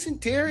 man. Jason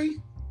Terry.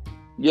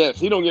 Yes,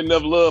 he don't get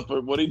enough love for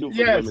what he do for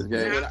the women's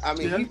game. Yeah, I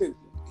mean,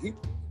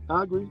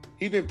 I agree.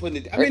 He's been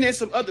putting it. I mean, there's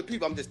some other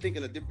people. I'm just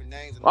thinking of different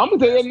names. I'm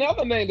gonna tell you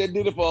another name that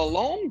did it for a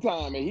long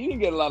time, and he didn't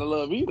get a lot of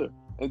love either.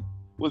 It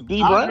was D.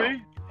 Brown. I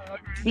agree.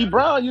 D.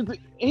 Brown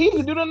he used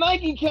to do the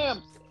Nike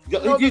camps. He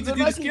used to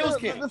do the skills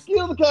camp. The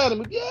skills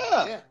academy.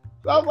 Yeah.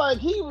 So I was like,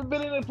 he's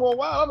been in it for a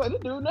while. I was like,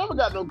 this dude never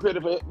got no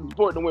credit for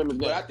supporting the women's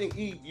game. But I think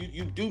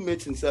you do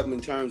mention something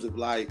in terms of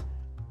like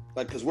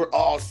because we're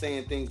all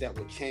saying things that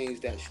would change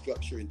that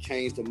structure and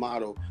change the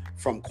model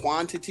from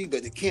quantity,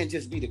 but it can't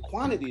just be the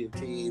quantity of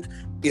teams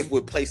if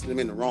we're placing them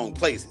in the wrong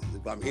places.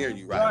 If I'm hearing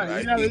you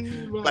right?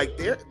 Like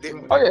they're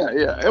oh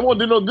yeah. It won't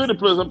do no good to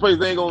put some place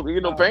they ain't gonna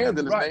get no fans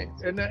in the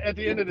stands. And at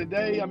the end of the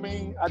day, I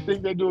mean, I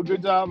think they do a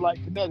good job.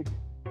 Like Connecticut,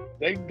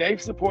 they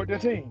support their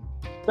team.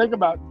 Think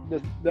about the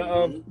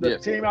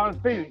team out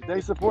in Phoenix.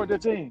 They support their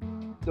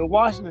team. The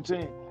Washington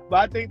team. But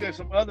I think there's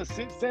some other.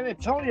 San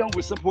Antonio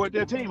would support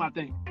their team, I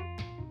think.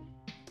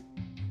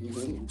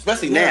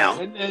 Especially now.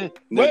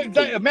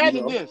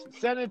 Imagine this.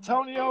 San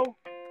Antonio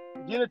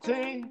get a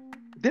team.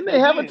 Didn't they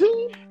have a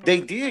team? They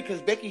did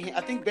because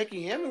I think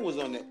Becky Hammond was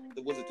on that.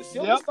 Was it the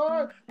Silver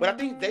Star? But I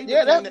think they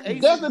became the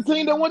Aces. That's the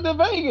team that went to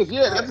Vegas.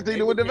 Yeah, that's the team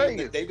that went to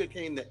Vegas. They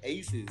became the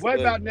Aces. What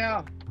about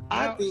now?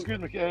 Excuse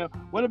me, Cam.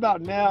 What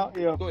about now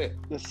if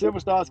the Silver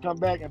Stars come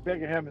back and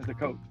Becky Hammond is the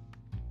coach?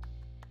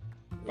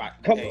 Right.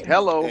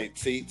 Hello. Hey,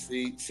 see,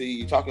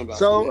 you're talking about.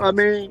 So I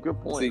mean, good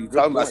point. See,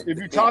 if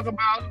you talk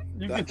about,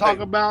 you can talk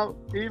about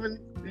even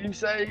you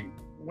say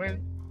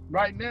when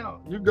right now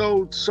you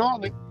go to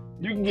Charlotte,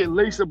 you can get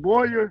Lisa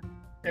Boyer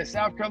in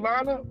South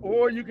Carolina,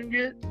 or you can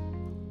get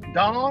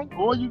Dawn,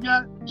 or you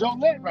got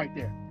Jolette right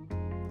there.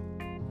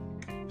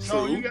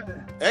 So you got.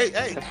 Hey,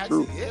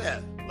 actually, yeah.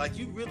 Like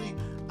you really,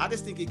 I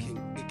just think it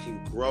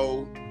can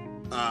grow.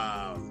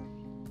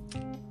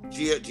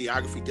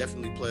 Geography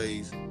definitely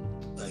plays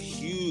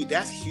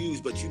that's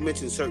huge, but you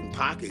mentioned certain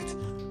pockets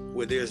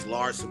where there's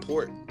large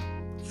support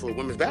for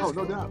women's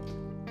basketball. Oh, no doubt.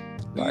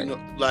 Right. You know,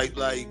 like,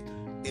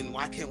 and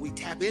why can't we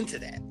tap into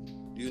that?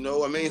 You know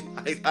what I mean?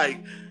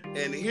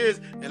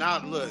 And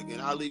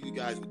I'll leave you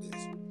guys with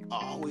this.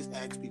 I always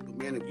ask people,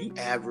 man, if you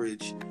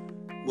average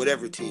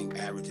whatever team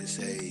averages,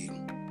 say,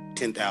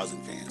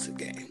 10,000 fans a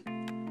game.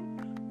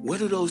 Where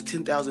do those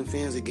 10,000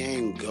 fans a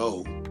game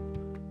go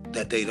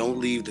that they don't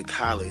leave the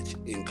college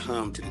and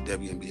come to the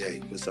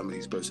WNBA with some of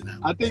these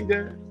personalities? I think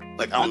that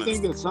I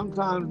think that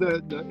sometimes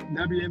the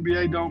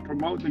WNBA don't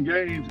promote the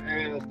games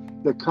as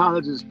the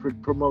colleges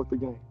promote the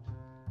game.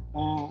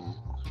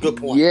 Good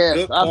point. Yes,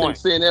 Good I've been point.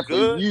 saying that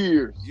for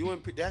years.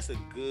 That's a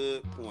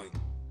good point.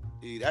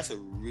 That's a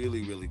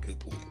really, really good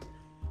point.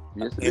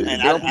 Yes, And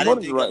I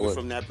didn't think of it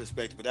from that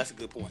perspective, but that's a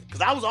good point.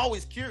 Because I was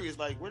always curious,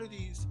 like, where do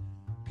these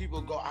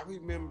people go? I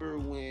remember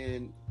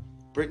when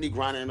Brittany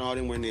Griner and all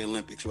them were in the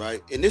Olympics,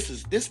 right? And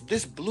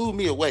this blew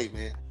me away,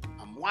 man.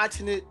 I'm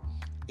watching it,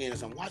 and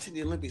as I'm watching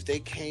the Olympics, they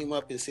came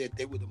up and said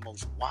they were the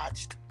most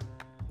watched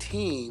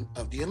team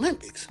of the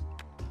Olympics,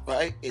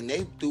 right? And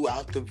they threw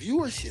out the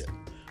viewership.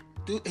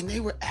 Dude, and they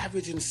were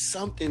averaging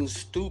something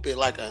stupid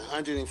like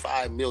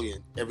 105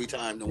 million every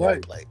time the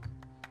women played.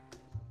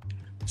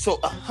 So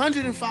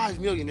 105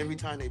 million every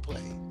time they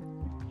played.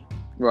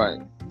 Right.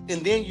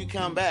 And then you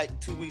come back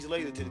 2 weeks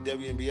later to the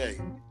WNBA,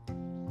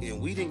 and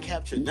we didn't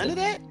capture none of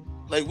that.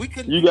 Like, we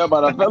couldn't. You got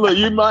about look.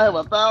 You might have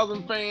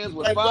 1,000 fans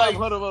with Like,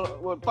 500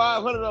 of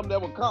them that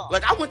will come.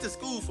 Like, I went to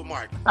school for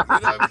marketing. You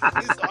know what I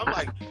mean? So I'm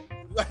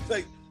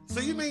like,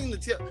 so you mean to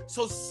tell?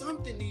 So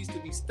something needs to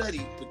be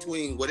studied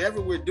between whatever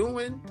we're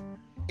doing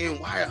and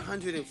why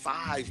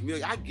 105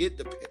 million. I get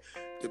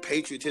the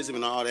patriotism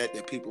and all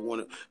that people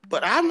want to,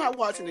 but I'm not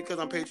watching it because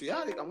I'm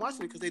patriotic. I'm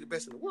watching it because they're the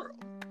best in the world.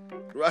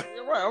 Right?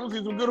 Yeah, right. I'm gonna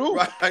see some good hoops.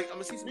 Right. I'm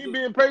gonna see some Me good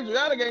being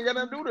patriotic ain't got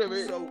nothing to do with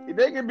it. So, If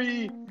they can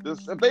be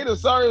if they the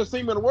sorriest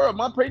team in the world,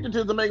 my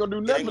patriotism ain't gonna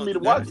do nothing for me to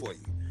watch for you.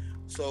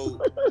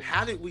 So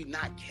how did we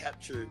not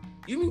capture?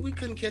 You mean we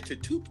couldn't capture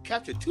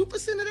 2% of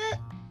that?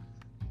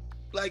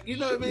 Like, you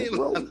know what I mean?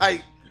 Bro,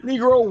 like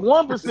Negro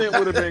 1%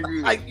 would have been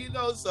good. like, you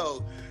know,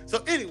 so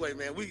anyway,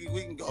 man, we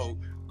can go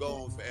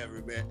on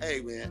forever, man.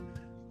 Hey, man,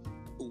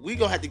 we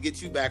gonna have to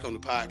get you back on the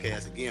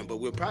podcast again, but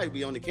we'll probably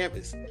be on the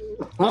campus in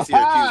Syracuse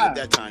at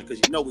that time because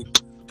you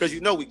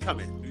know we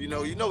coming. You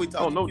know we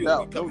talking. Oh, no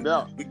doubt, no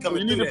doubt. We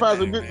coming. You need to find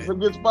some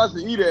good spots to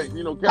eat at.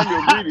 You know,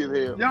 Cameo greedy as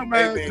hell. Yo,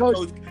 man, Hey,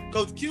 man,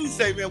 Coach Q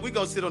say, man, we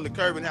gonna sit on the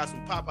curb and have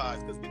some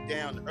Popeyes because we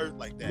down to earth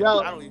like that. Yo,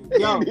 I don't even. He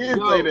did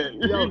say that.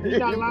 Yo, he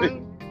not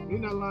lying. He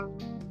not lying.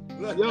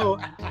 Yo,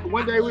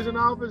 one day we was in the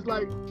office,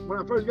 like, when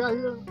I first got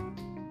here,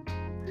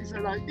 he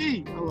said, like,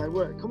 eat. I was like,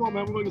 what? Come on,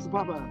 man, we're gonna get some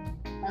Popeyes.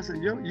 I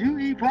said, yo, you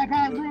eat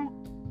Popeyes, bro?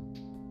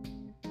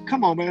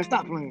 Come on, man,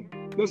 stop playing.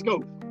 Let's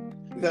go.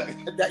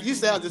 That you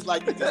sound just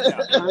like you just now.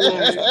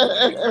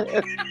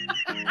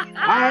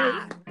 All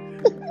right.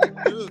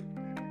 Dude,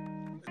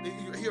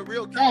 he a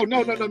real No.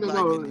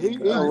 He's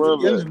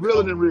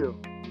realer than real.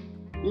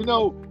 You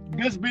know,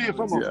 just being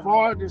from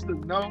afar, just to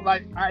know,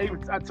 like, I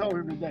told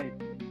him today,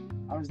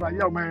 I was like,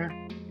 yo,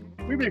 man,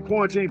 we've been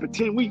quarantined for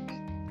 10 weeks.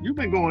 You've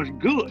been going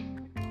good.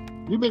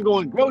 You've been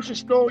going grocery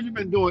store. You've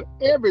been doing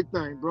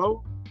everything,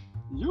 bro.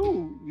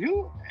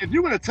 If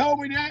you would have told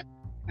me that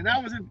and I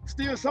was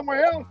still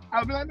somewhere else, I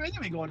would be like, man, you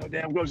ain't going to no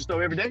damn grocery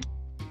store every day.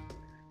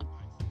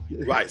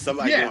 Right,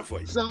 somebody going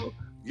for you. So,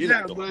 He's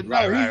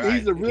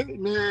the real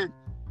man.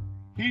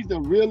 He's the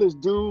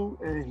realest dude,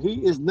 and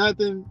he is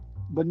nothing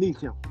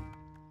beneath him.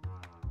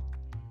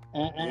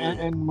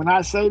 And when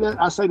I say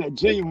that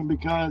genuine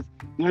because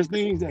there's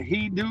things that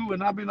he do,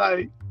 and I'll be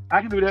like,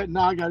 I can do that.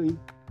 Now I got to eat.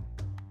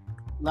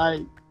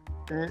 Like,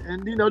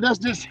 and you know, that's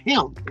just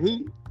him.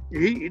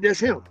 He that's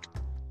him.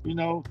 You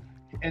know,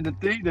 and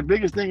the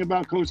biggest thing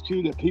about Coach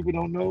Q that people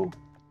don't know,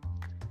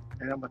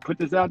 and I'm gonna put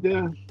this out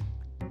there,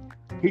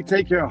 he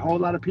take care of a whole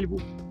lot of people,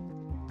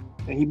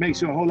 and he makes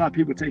sure a whole lot of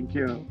people taken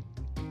care of.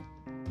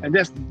 And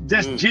that's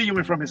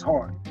genuine from his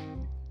heart.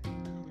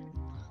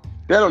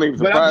 That don't even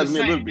surprise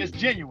me a little bit. It's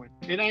genuine.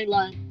 It ain't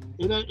like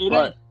it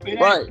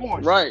ain't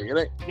forced. Right. It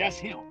ain't. That's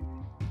him.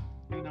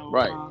 You know.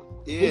 Right.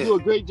 He do a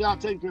great job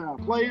taking care of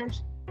our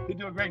players. He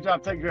do a great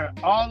job taking care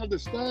of all of the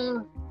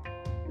staff.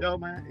 Yo,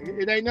 man,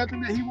 it ain't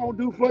nothing that he won't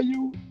do for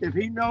you if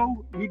he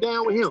know you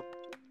down with him.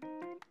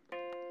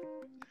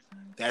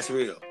 That's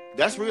real.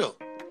 That's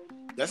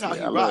how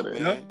he rock, man.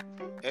 Yeah.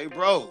 Hey,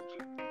 bro,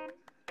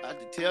 I have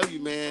to tell you,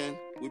 man,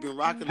 we've been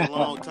rocking a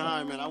long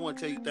time, man. I want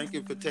to tell you thank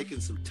you for taking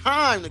some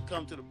time to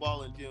come to the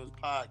Ball and Gems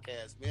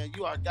podcast, man.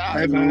 You are guy.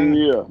 Hey, man,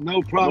 yeah.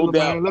 no problem, No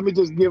doubt. man. Let me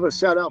just give a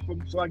shout out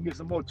so I can get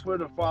some more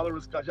Twitter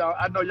followers because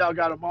I know y'all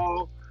got them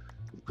all.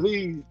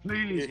 Please.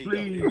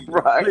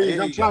 Right.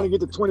 I'm trying to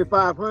get to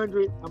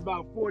 2,500. I'm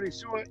about 40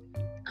 short.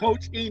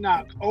 Coach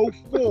Enoch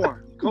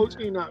 04. Coach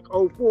Enoch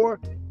 04.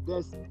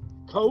 That's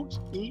Coach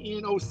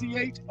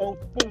ENOCH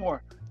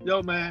 04.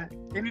 Yo, man,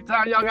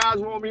 anytime y'all guys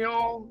want me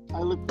on, I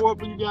look forward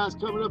for you guys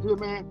coming up here,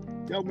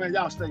 man. Yo, man,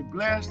 y'all stay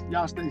blessed.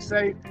 Y'all stay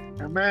safe.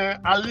 And, man,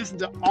 I listen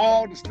to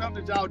all the stuff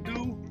that y'all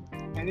do,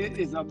 and it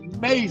is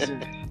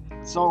amazing.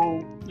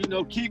 So, you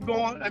know, keep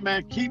going. And,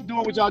 man, keep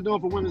doing what y'all doing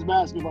for women's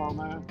basketball,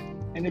 man.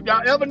 And if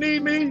y'all ever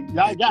need me,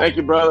 y'all got Thank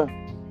you, brother.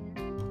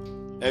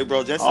 Hey,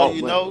 bro, just so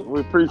you man, know, we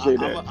appreciate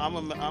that. I'm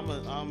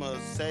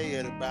gonna say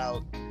it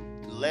about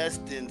less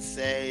than,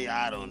 say,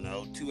 I don't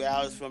know, 2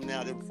 hours from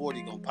now, them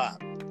 40 gonna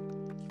pop.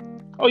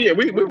 Oh yeah,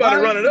 we about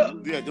to run it up.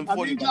 Yeah, them I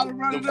 40 need y'all to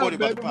run them it 40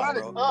 up, about to baby. pop, Run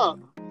it bro. up.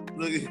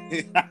 Look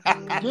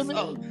Give me-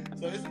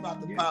 so it's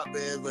about to pop,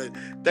 man.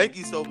 But thank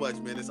you so much,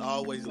 man. It's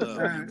always love.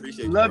 Man.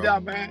 Appreciate you. Love bro.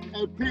 y'all, man.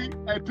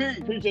 Hey, P.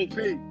 Appreciate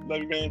you.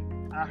 Love you,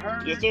 man. I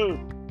heard Yes, sir.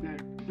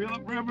 that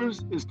Phillip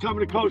Rivers is coming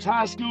to coach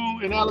high school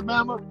in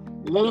Alabama.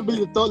 Let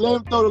him throw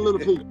the little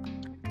P.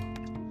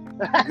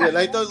 Yeah,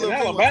 they throw it In one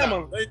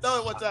Alabama. time. They throw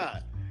it one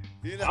time.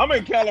 You know? I'm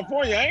in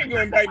California. I ain't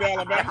going back to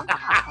Alabama.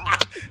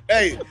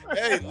 hey,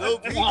 Lil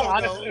P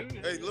gonna go.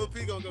 Hey, Lil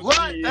P gonna go.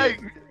 What? Yeah.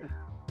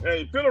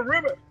 Hey, Phillip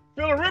Rivers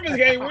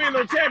can't win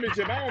no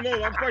championship. I don't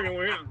know. I'm fucking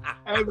with him.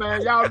 Hey,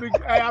 man,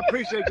 I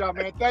appreciate y'all,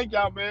 man. Thank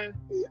y'all, man.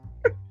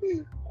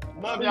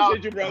 I Love y'all.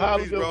 appreciate you,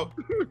 brother. Peace, bro.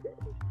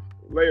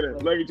 Later.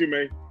 Love you too,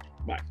 man.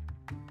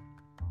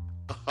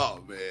 Oh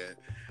man,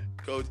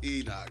 Coach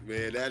Enoch,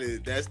 man,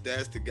 that's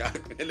the guy,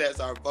 man. That's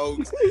our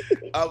folks.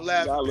 I'm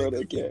laughing. I love that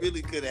We cat.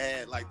 really could have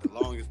had like the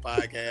longest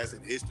podcast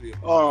in history of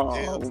Oh,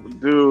 Jams.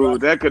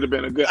 dude, that could have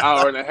been a good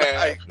hour and a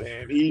half,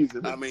 man.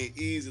 Easily. I mean,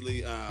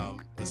 easily.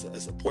 A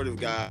supportive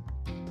guy.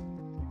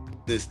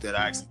 This that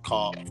I actually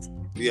call.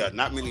 Yeah,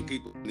 not many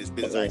people in this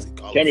business I actually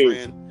call a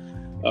friend.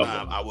 Okay.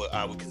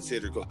 I would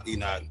consider Coach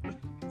Enoch,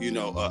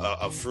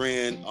 a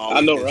friend. I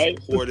know, been right?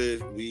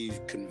 Supportive.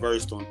 We've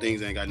conversed on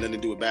things that ain't got nothing to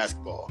do with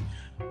basketball.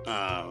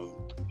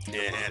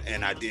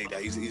 And I dig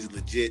that he's a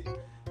legit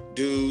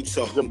dude.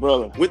 So Good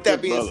brother. with that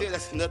Good being brother. said,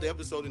 that's another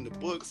episode in the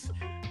books.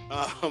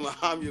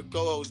 I'm your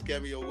co-host,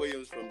 Cameo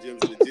Williams from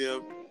Gyms to the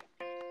Gym.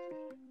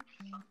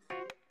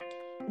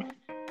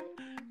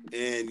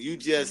 And you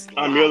just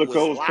I'm your other was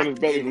co-host, locked Kenneth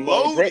Bailey and from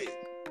Ball loaded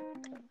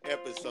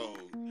episode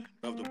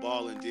of the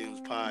Ball and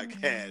Gyms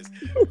podcast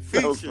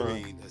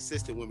featuring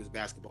assistant women's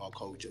basketball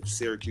coach of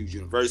Syracuse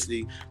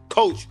University,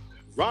 Coach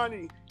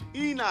Ronnie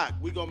Enoch.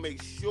 We're going to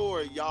make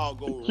sure y'all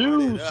go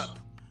run it up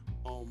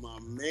on my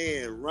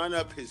man. Run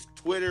up his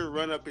Twitter,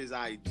 run up his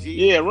IG.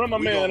 Yeah, run my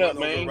We man gonna up,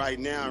 run over man. right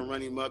now and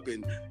run him up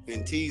and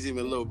tease him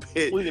a little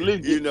bit. We can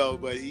at least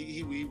get, But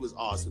he was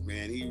awesome,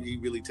 man. He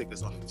really took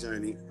us on a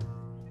journey.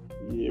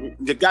 yeah,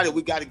 We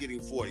got to get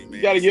him 40, man.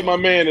 you got to get my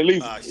man at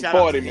least Shout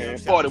out 40, to him. man.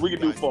 Shout 40. out We to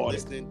can you do guys for 40.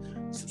 listening.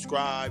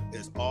 Subscribe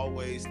as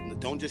always.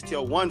 Don't just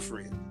tell one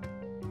friend.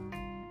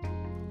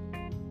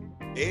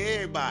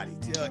 Everybody,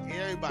 tell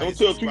everybody. Don't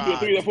tell 2 to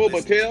 3 to 4, but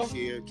listen, tell. to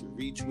share, to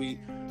retweet.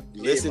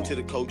 Listen to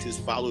the coaches,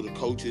 follow the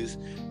coaches,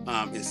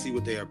 and see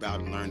what they're about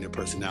and learn their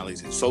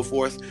personalities and so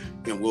forth.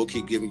 And we'll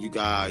keep giving you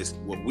guys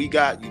what we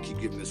got. You keep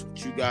giving us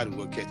what you got, and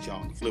we'll catch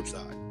y'all on the flip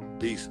side.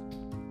 Peace.